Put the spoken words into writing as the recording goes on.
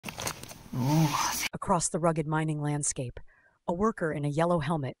Across the rugged mining landscape, a worker in a yellow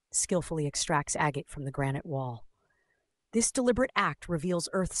helmet skillfully extracts agate from the granite wall. This deliberate act reveals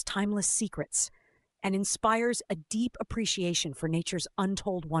Earth's timeless secrets and inspires a deep appreciation for nature's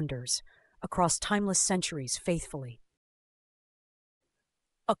untold wonders across timeless centuries faithfully.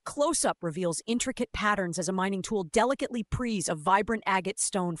 A close-up reveals intricate patterns as a mining tool delicately prees a vibrant agate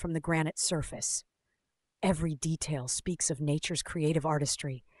stone from the granite surface. Every detail speaks of nature's creative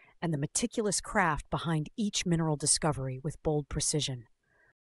artistry and the meticulous craft behind each mineral discovery with bold precision.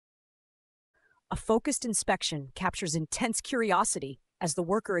 A focused inspection captures intense curiosity as the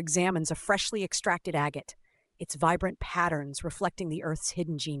worker examines a freshly extracted agate, its vibrant patterns reflecting the Earth's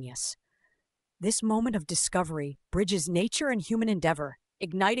hidden genius. This moment of discovery bridges nature and human endeavor,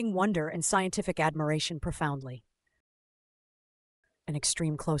 igniting wonder and scientific admiration profoundly. An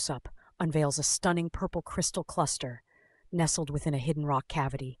extreme close-up unveils a stunning purple crystal cluster nestled within a hidden rock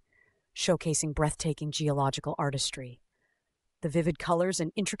cavity, showcasing breathtaking geological artistry. The vivid colors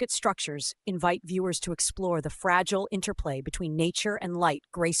and intricate structures invite viewers to explore the fragile interplay between nature and light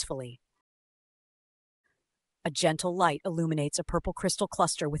gracefully. A gentle light illuminates a purple crystal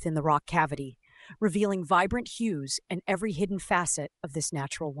cluster within the rock cavity, revealing vibrant hues and every hidden facet of this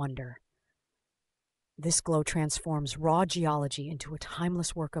natural wonder. This glow transforms raw geology into a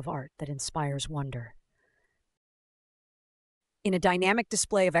timeless work of art that inspires wonder. In a dynamic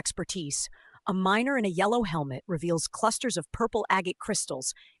display of expertise, a miner in a yellow helmet reveals clusters of purple agate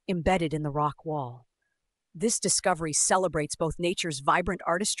crystals embedded in the rock wall. This discovery celebrates both nature's vibrant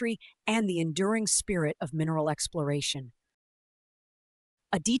artistry and the enduring spirit of mineral exploration.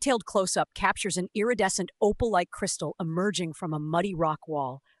 A detailed close-up captures an iridescent opal-like crystal emerging from a muddy rock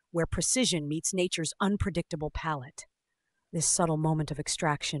wall, where precision meets nature's unpredictable palette. This subtle moment of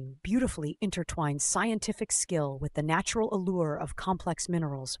extraction beautifully intertwines scientific skill with the natural allure of complex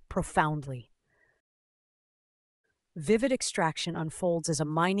minerals profoundly. Vivid extraction unfolds as a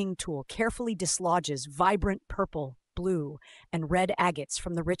mining tool carefully dislodges vibrant purple, blue, and red agates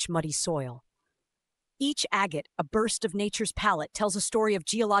from the rich, muddy soil. Each agate, a burst of nature's palette, tells a story of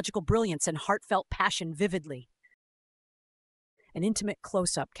geological brilliance and heartfelt passion vividly. An intimate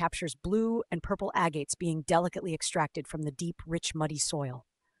close-up captures blue and purple agates being delicately extracted from the deep, rich, muddy soil.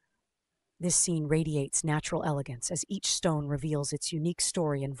 This scene radiates natural elegance as each stone reveals its unique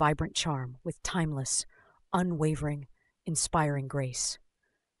story and vibrant charm with timeless, unwavering, inspiring grace.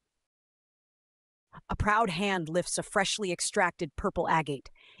 A proud hand lifts a freshly extracted purple agate,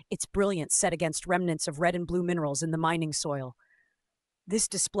 its brilliance set against remnants of red and blue minerals in the mining soil. This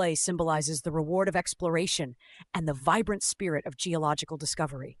display symbolizes the reward of exploration and the vibrant spirit of geological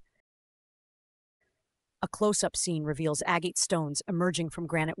discovery. A close-up scene reveals agate stones emerging from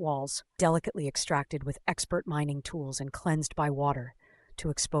granite walls, delicately extracted with expert mining tools and cleansed by water to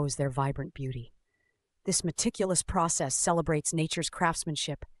expose their vibrant beauty. This meticulous process celebrates nature's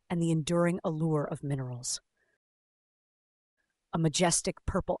craftsmanship and the enduring allure of minerals. A majestic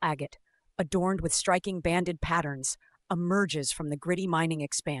purple agate, adorned with striking banded patterns, emerges from the gritty mining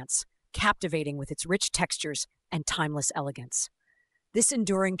expanse, captivating with its rich textures and timeless elegance. This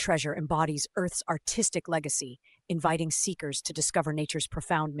enduring treasure embodies Earth's artistic legacy, inviting seekers to discover nature's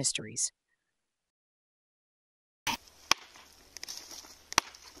profound mysteries.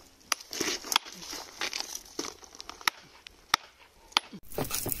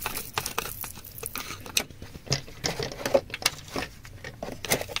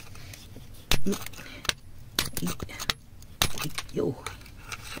 Yo.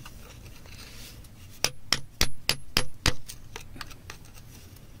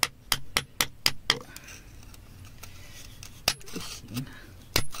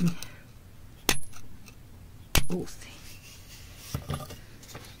 Oh,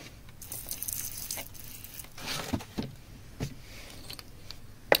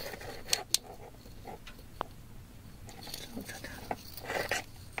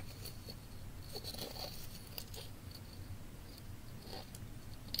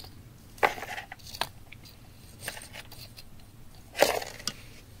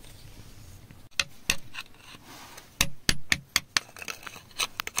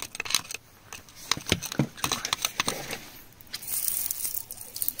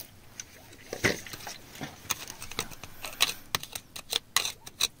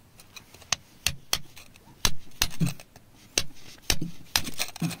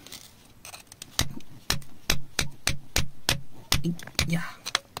 Yeah.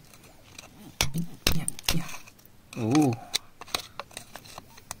 Yeah, yeah. Oh.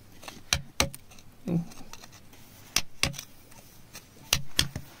 Oh.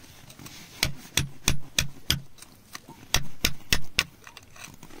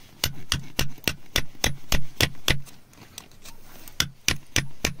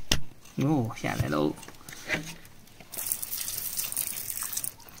 哦，下来喽！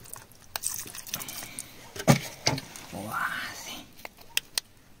哇塞！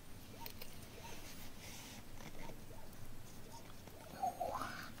哇！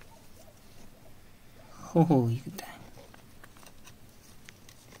哦，一个蛋。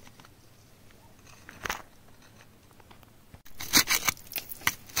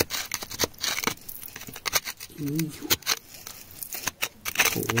哎呦！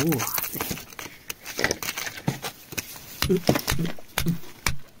哇塞！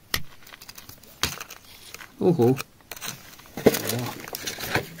哦吼！哇！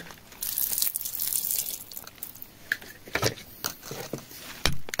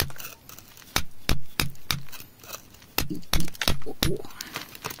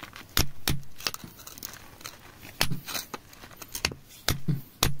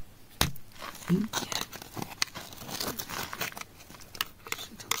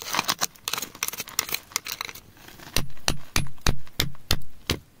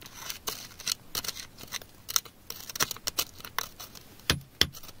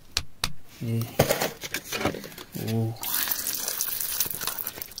哎，哦，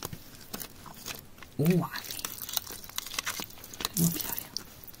哇塞，这么漂亮！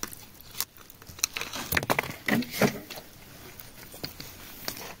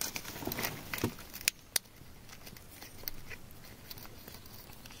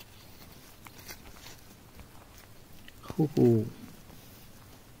呼呼，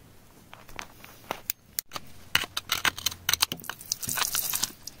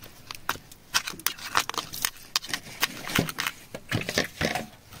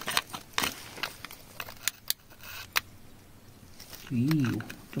哎呦，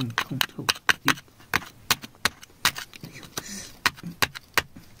这么通透！哎呦，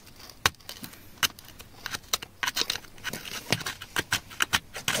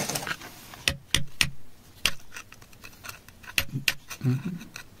嗯哼，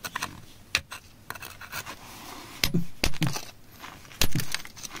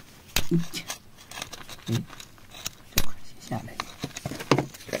嗯，这块先下来。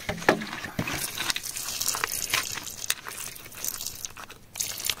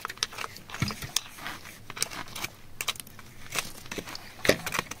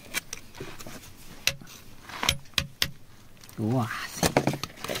哇塞！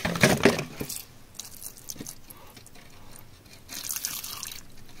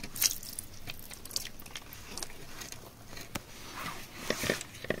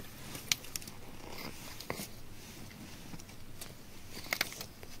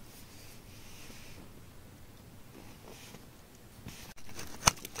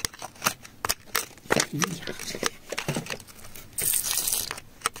哎呀！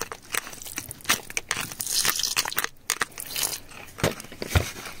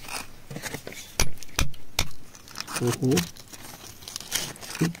哦吼！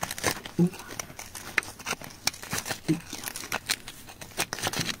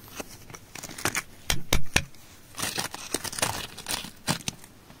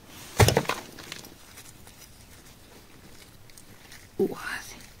哇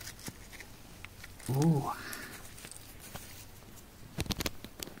塞！哦，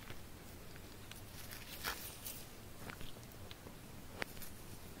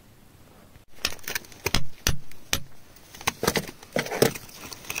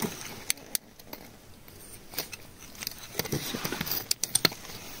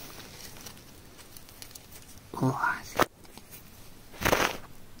哇塞！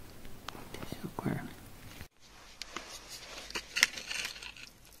这小块儿。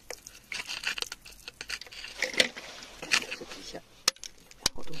这底下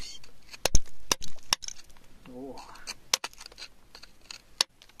好东西。哇！